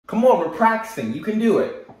Come on, we're practicing. You can do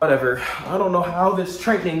it. Whatever. I don't know how this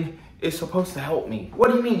training is supposed to help me.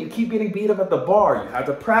 What do you mean? You keep getting beat up at the bar. You have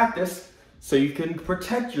to practice so you can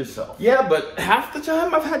protect yourself. Yeah, but half the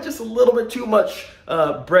time I've had just a little bit too much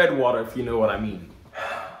bread water, if you know what I mean.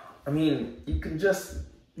 I mean, you can just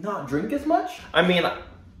not drink as much? I mean,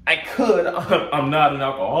 I could. I'm not an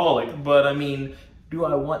alcoholic, but I mean, do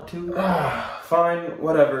I want to? Fine,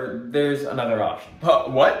 whatever. There's another option.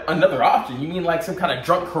 What? Another option? You mean like some kind of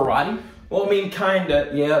drunk karate? Well, I mean, kinda.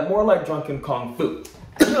 Yeah, more like drunken kung fu.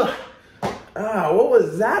 What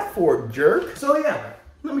was that for, jerk? So yeah,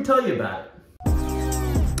 let me tell you about it.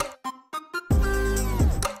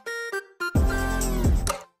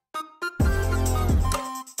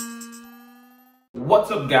 What's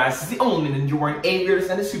up, guys? It's the only ninja wearing aviators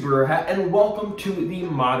and a superhero hat, and welcome to the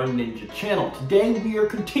Modern Ninja channel. Today we are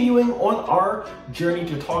continuing on our journey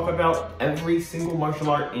to talk about every single martial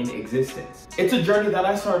art in existence. It's a journey that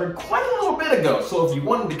I started quite a little bit ago, so if you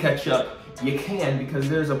wanted to catch up, you can, because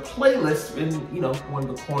there's a playlist in, one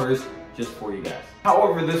of the corners just for you guys.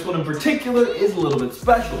 However, this one in particular is a little bit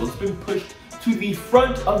special. It's been pushed to the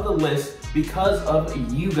front of the list because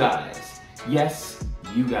of you guys. Yes,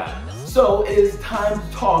 you guys. So it is time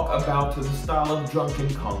to talk about the style of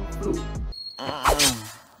drunken kung fu.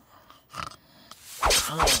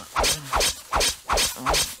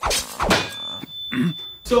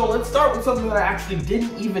 So let's start with something that I actually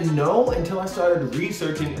didn't even know until I started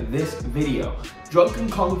researching this video. Drunken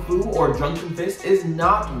kung fu or drunken fist is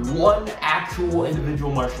not one actual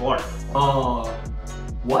individual martial art.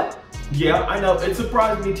 What? Yeah, I know, it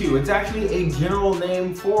surprised me too. It's actually a general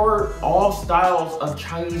name for all styles of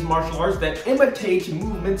Chinese martial arts that imitate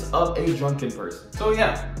movements of a drunken person. So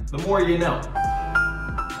yeah, the more you know.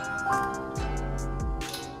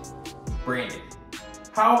 Branding.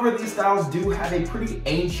 However, these styles do have a pretty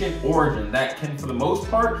ancient origin that can, for the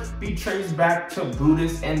most part, be traced back to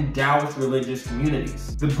Buddhist and Taoist religious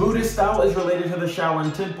communities. The Buddhist style is related to the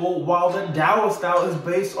Shaolin Temple, while the Taoist style is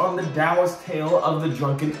based on the Taoist tale of the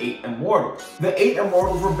drunken 8 immortals. The 8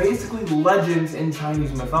 immortals were basically legends in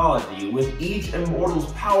Chinese mythology, with each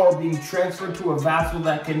immortal's power being transferred to a vassal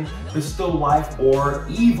that can bestow life or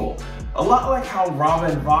evil. A lot like how Rama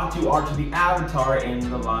and Vatu are to the Avatar in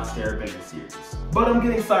the Last Airbender series. But I'm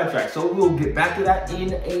getting sidetracked, so we'll get back to that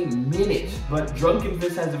in a minute. But Drunken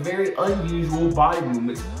Fist has a very unusual body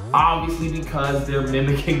movements, obviously because they're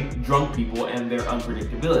mimicking drunk people and their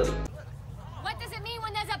unpredictability. What does it mean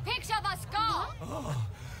when there's a picture of a skull? Oh,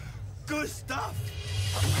 good stuff.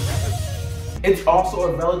 It's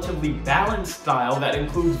also a relatively balanced style that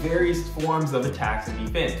includes various forms of attacks and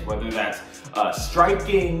defense, whether that's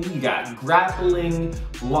striking, you got grappling,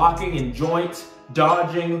 blocking and joints,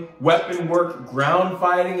 dodging, weapon work, ground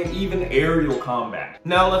fighting, and even aerial combat.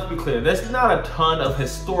 Now let's be clear, there's not a ton of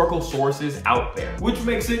historical sources out there, which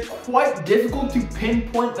makes it quite difficult to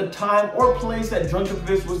pinpoint the time or place that Drunken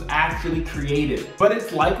Fist was actually created. But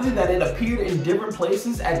it's likely that it appeared in different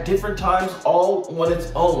places at different times all on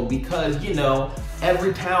its own, because,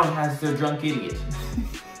 every town has their drunk idiot.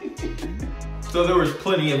 So there was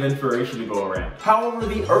plenty of inspiration to go around. However,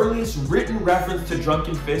 the earliest written reference to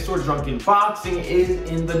drunken fist or drunken boxing is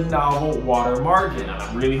in the novel Water Margin. And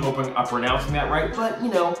I'm really hoping I'm pronouncing that right, but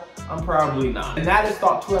I'm probably not. And that is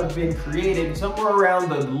thought to have been created somewhere around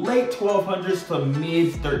the late 1200s to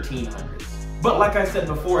mid 1300s. But like I said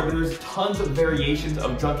before, there's tons of variations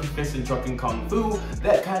of drunken fist and drunken kung fu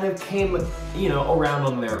that kind of came, around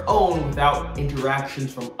on their own without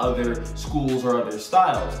interactions from other schools or other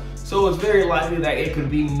styles. So it's very likely that it could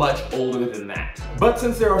be much older than that. But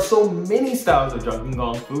since there are so many styles of drunken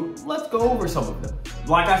kung fu, let's go over some of them.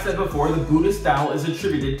 Like I said before, the Buddhist style is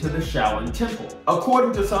attributed to the Shaolin Temple.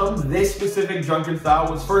 According to some, this specific drunken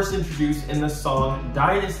style was first introduced in the Song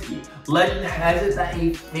Dynasty. Legend has it that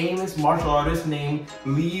a famous martial artist named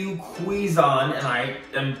Liu Kuizan, and I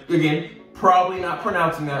am, again, probably not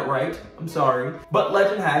pronouncing that right, I'm sorry, but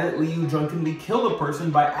legend has it Liu drunkenly killed a person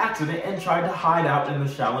by accident and tried to hide out in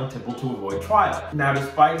the Shaolin Temple to avoid trial. Now,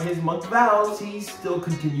 despite his monk vows, he still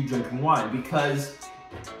continued drinking wine because,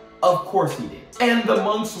 of course he did. And the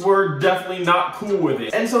monks were definitely not cool with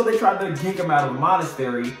it, and so they tried to kick him out of the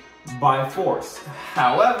monastery by force.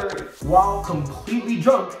 However, while completely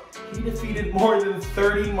drunk, he defeated more than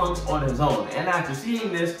 30 monks on his own, and after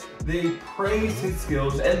seeing this, they praised his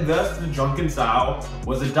skills, and thus the drunken style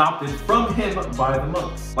was adopted from him by the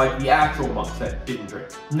monks, like the actual monks that didn't drink.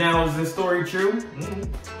 Now, is this story true?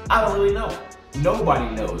 I don't really know.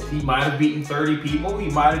 Nobody knows. He might have beaten 30 people,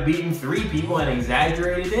 he might have beaten 3 people and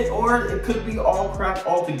exaggerated it, or it could be all crap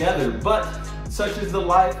altogether, but such is the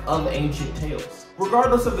life of ancient tales.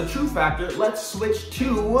 Regardless of the true factor, let's switch to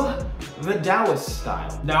the Taoist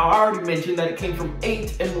style. Now, I already mentioned that it came from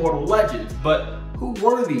 8 immortal legends, but who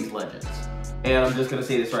were these legends? And I'm just gonna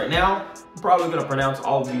say this right now, I'm probably gonna pronounce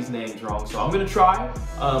all of these names wrong, so I'm gonna try,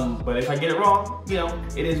 but if I get it wrong, you know,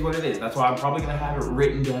 it is what it is. That's why I'm probably gonna have it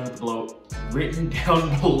written down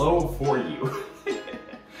below for you.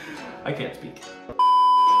 I can't speak.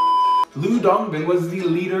 Lu Dongbin was the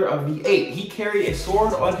leader of the 8. He carried a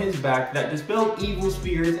sword on his back that dispelled evil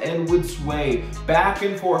spirits and would sway back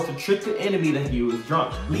and forth to trick the enemy that he was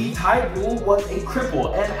drunk. Li Taigul was a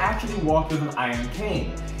cripple and actually walked with an iron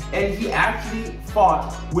cane. And he actually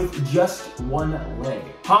fought with just one leg.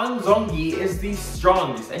 Han Zhongyi is the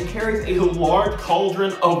strongest and carries a large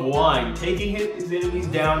cauldron of wine, taking his enemies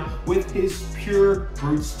down with his pure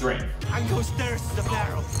brute strength. And goes there's the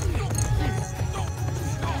barrel.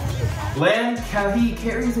 Lan Kahi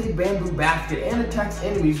carries a bamboo basket and attacks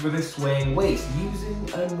enemies with a swaying waist,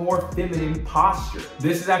 using a more feminine posture.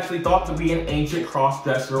 This is actually thought to be an ancient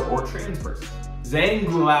cross-dresser or trans person. Zhang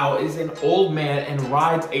Gulao is an old man and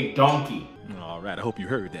rides a donkey. All right, I hope you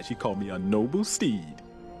heard that. She called me a noble steed.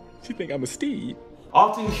 She think I'm a steed.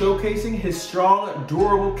 Often showcasing his strong,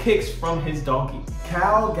 durable kicks from his donkey.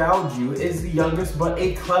 Cao Gaoju is the youngest but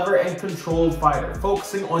a clever and controlled fighter,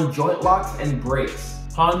 focusing on joint locks and breaks.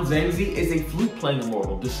 Han Zhengzi is a flute-playing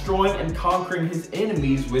immortal, destroying and conquering his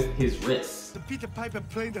enemies with his wrists. The Peter Piper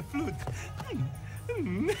playing the flute.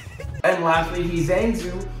 And lastly, He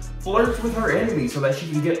Zhangzu flirts with her enemies so that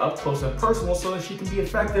she can get up close and personal so that she can be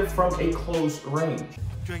effective from a close range.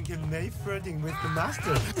 Drunken May flirting with the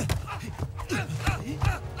master.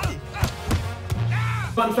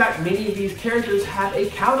 Fun fact, many of these characters have a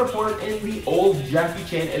counterpart in the old Jackie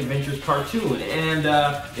Chan Adventures cartoon, and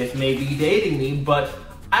this may be dating me, but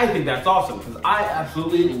I think that's awesome because I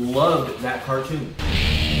absolutely loved that cartoon.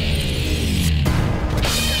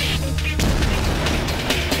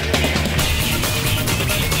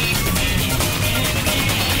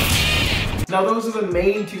 Now those are the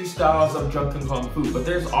main two styles of Drunken Kung Fu, but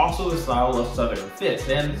there's also the style of Southern Fist,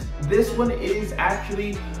 and this one is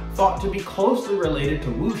actually thought to be closely related to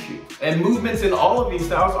Wushu. And movements in all of these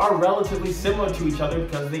styles are relatively similar to each other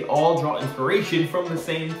because they all draw inspiration from the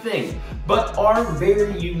same thing, but are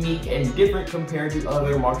very unique and different compared to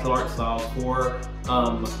other martial arts styles for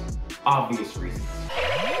obvious reasons.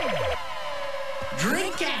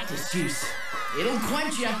 Drink cactus juice. It'll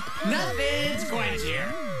quench you. Nothing's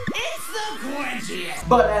quenchier. It's the quenchiest.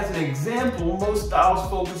 But as an example, most styles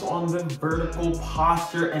focus on the vertical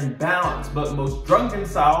posture and balance, but most drunken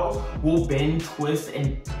styles will bend, twist,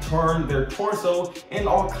 and turn their torso in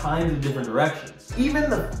all kinds of different directions. Even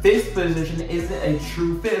the fist position isn't a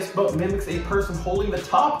true fist, but mimics a person holding the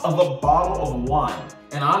top of a bottle of wine.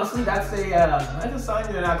 And honestly, that's a sign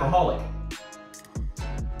you're an alcoholic.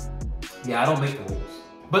 Yeah, I don't make the rules.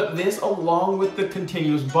 But this, along with the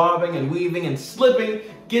continuous bobbing and weaving and slipping,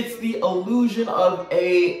 gets the illusion of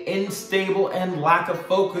a unstable and lack of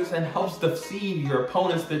focus and helps deceive your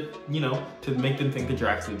opponents to make them think that you're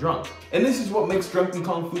actually drunk. And this is what makes Drunken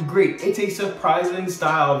Kung Fu great. It's a surprising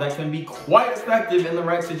style that can be quite effective in the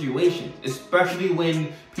right situations, especially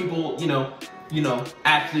when people,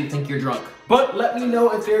 actually think you're drunk. But let me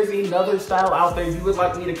know if there's another style out there you would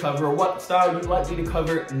like me to cover, or what style you'd like me to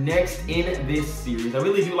cover next in this series. I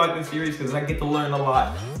really do like this series because I get to learn a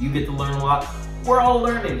lot. You get to learn a lot. We're all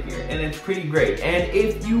learning here, and it's pretty great. And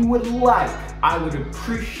if you would like, I would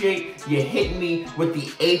appreciate you hitting me with the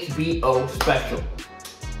HBO special.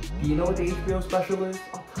 Do you know what the HBO special is?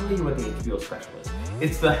 I'll tell you what the HBO special is.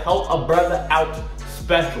 It's the Help a Brother Out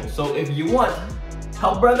special. So if you want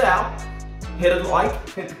Help Brother Out, hit a like,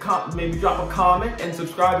 maybe drop a comment, and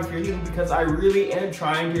subscribe if you're new, because I really am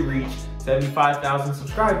trying to reach 75,000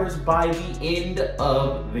 subscribers by the end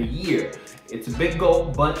of the year. It's a big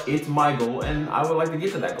goal, but it's my goal, and I would like to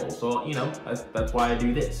get to that goal. So, that's why I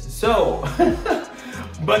do this. So,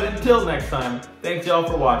 but until next time, thanks y'all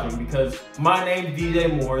for watching, because my name's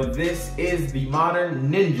DJ Moore, this is the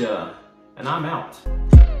Modern Ninja, and I'm out.